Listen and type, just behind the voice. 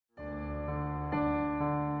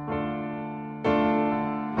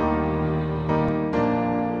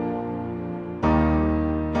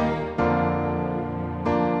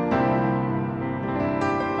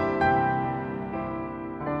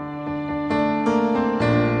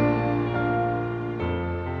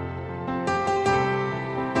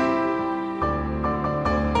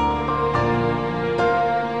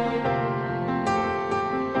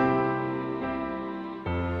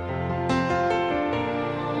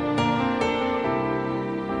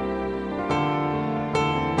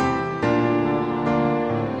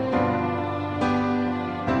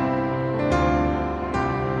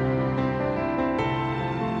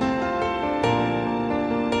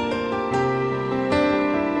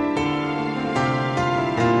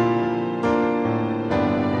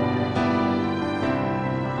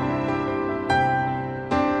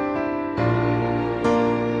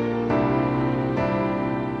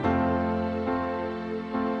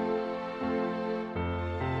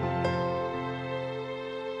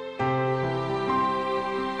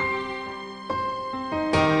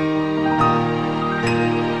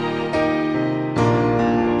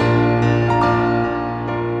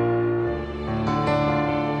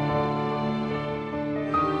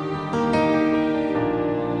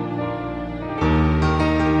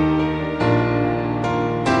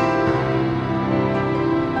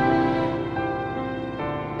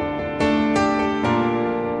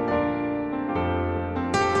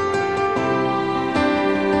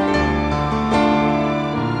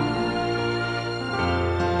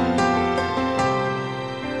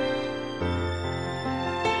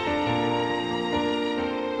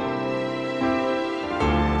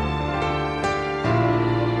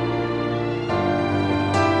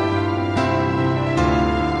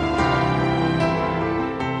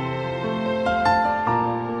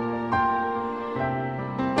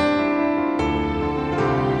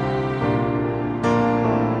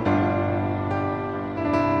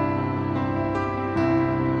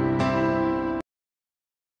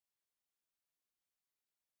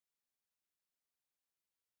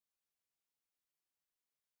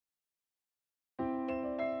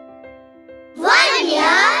1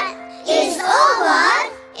 year is over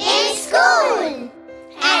in school.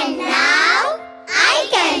 And now I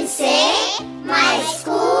can say my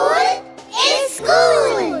school is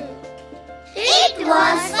school. It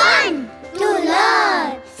was fun to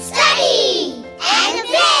learn, study and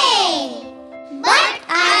play. But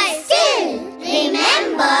I still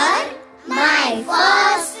remember my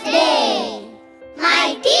first day. My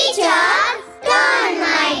teacher turned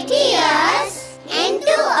my tears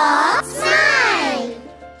into a smile.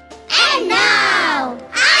 And now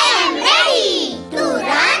I am ready to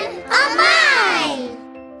run a mile.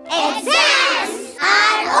 Exams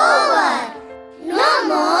are over. No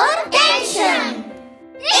more tension.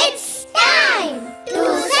 It's time to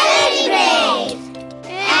celebrate.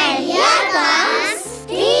 And here comes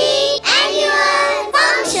the annual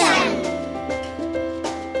function.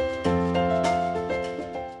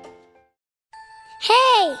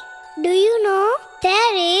 Hey, do you know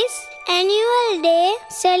there is annual day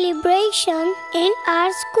celebration in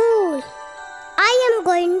our school? I am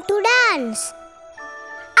going to dance.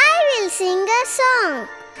 I will sing a song.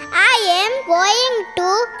 I am going to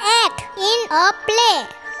act in a play.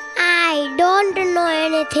 I don't know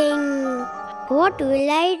anything. What will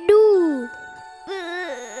I do?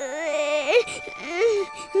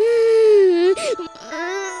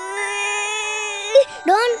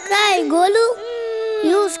 Don't cry, Golu.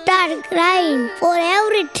 You start crying for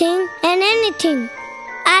everything and anything.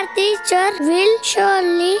 Our teacher will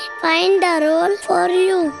surely find a role for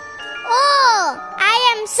you. Oh, I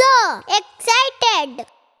am so excited.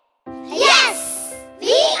 Yes,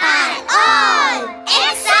 we are all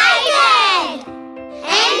excited.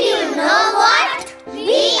 And you know what?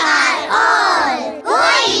 We are all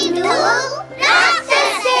going to rock the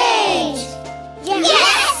stage.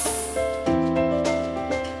 Yes!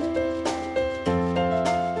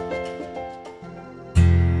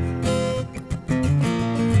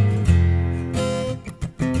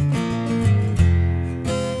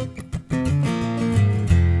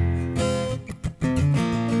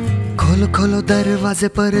 खोलो खोलो दरवाजे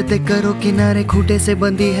पर्दे करो किनारे खूंटे से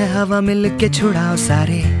बंदी है हवा मिल के छुड़ाओ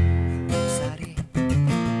सारे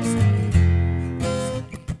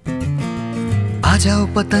आ जाओ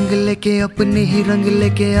पतंग लेके अपने ही रंग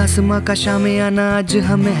लेके आसमां का शामियाना आज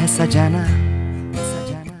हमें है सजाना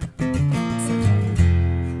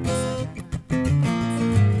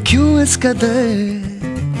क्यों इस कदर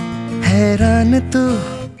हैरान तू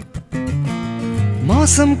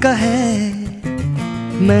मौसम का है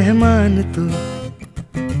मेहमान तू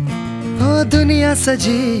ओ दुनिया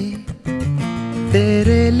सजी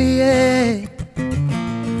तेरे लिए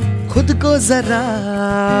खुद को जरा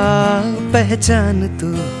पहचान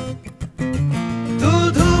तू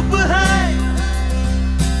धूप है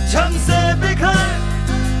झम से बिखर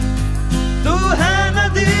तू है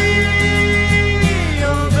नदी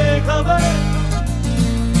ओ बेखबर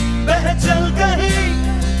बह चल कहीं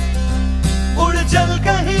उड़ चल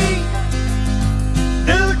कहीं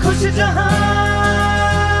दिल खुश जहां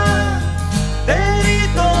तेरी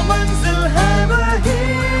तो मंजिल है वही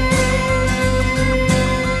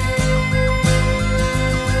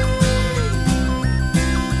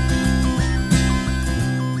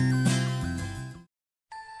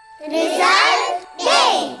Result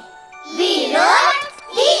day. We wrote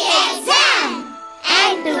the exam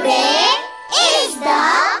and today is the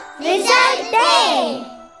result day.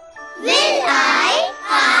 Will I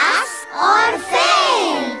pass or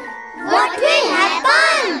fail? What will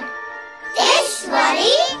happen? This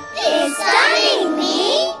worry is turning me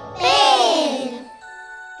pale.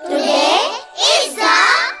 Today is the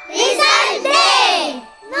result day,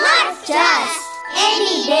 not just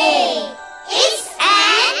any day. It's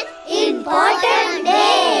an important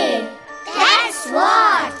day. That's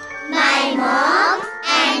what my mom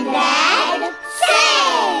and dad say.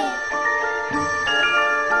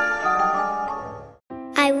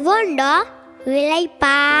 I wonder, will I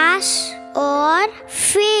pass or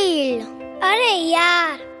fail? Arey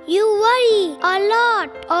yaar, you worry a lot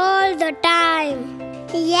all the time.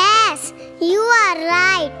 Yes, you are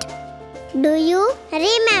right. Do you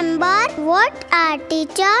remember what our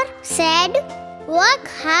teacher said? Work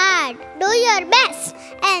hard, do your best,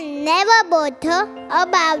 and never bother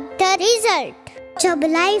about the result. जब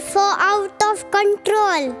life हो out of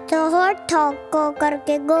control, तो होठों को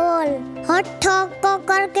करके गोल, होठों को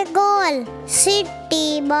करके गोल,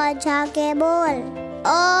 सीटी बजा के बोल,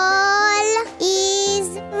 all is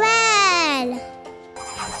well.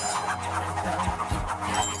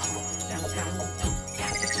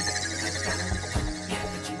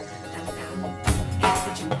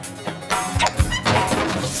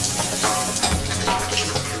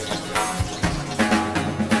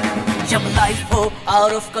 जब लाइफ हो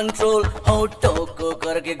आउट ऑफ कंट्रोल, होठों को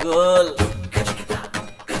करके गोल,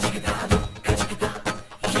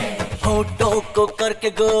 होठों को करके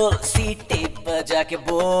गोल, सीटी बजा के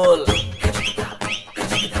बोल।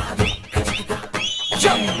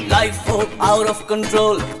 लाइफ हो आउट ऑफ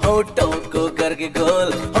कंट्रोल, होठों को करके गोल,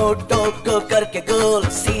 होठों को करके गोल,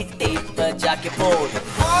 सीटी बजा के बोल।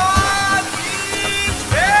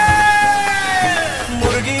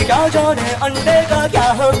 मुर्गी क्या जाने अंडे का क्या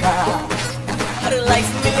होगा, हर लाइफ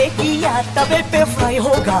मिलेगी या तवे पे फ्राई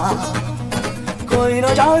होगा, कोई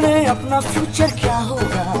न जाने अपना फ्यूचर क्या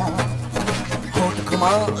होगा। होठ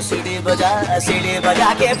घुमाओ सीढ़ी बजा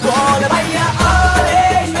के बोल भैया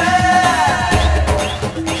ऑरेंज मैन,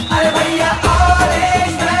 अरे भैया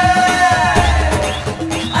ऑरेंज मैन,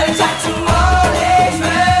 अरे चाचू ऑरेंज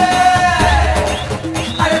मैन,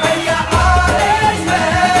 अरे भैया ऑरेंज मैन।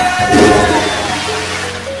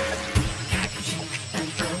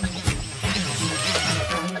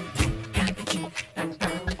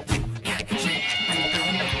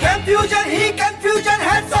 कंफ्यूजन ही कंफ्यूजन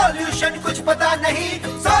है, सॉल्यूशन कुछ पता नहीं,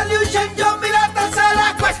 सॉल्यूशन जो मिला तो सारा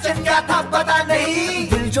क्वेश्चन क्या था पता नहीं।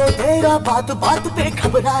 दिल जो तेरा बात बात पे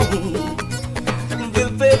घबराए, दिल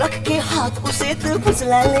पे रख के हाथ उसे दिल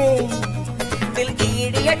फुसला ले, दिल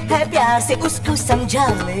इडियट है प्यार से उसको समझा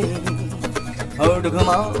ले। होठ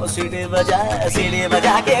घुमाओ सीढ़ी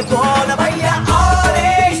बजा के बोल भैया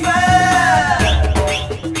ऑरेंज मैन,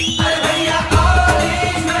 अरे भैया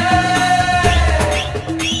ऑरेंज मैन,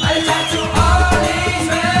 अरे चाचू ऑरेंज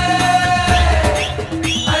मैन,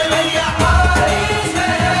 अरे भैया ऑरेंज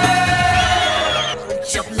मैन।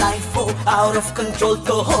 जब लाइफ हो आउट ऑफ कंट्रोल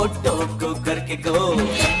तो होठों को करके गोल,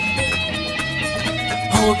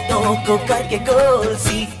 होठों को करके गोल,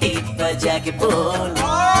 सीटी बजा के बोल।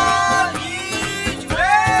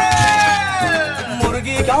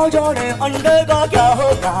 मुर्गी क्या जाने अंडे का क्या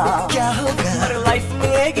होगा, हर लाइफ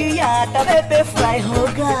मिलेगी या तवे पे फ्राई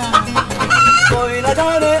होगा, कोई न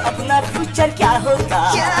जाने अपना फ्यूचर क्या होगा।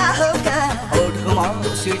 होठ घुमाओ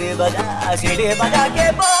सीढ़ी बजा के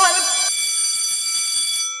बोल।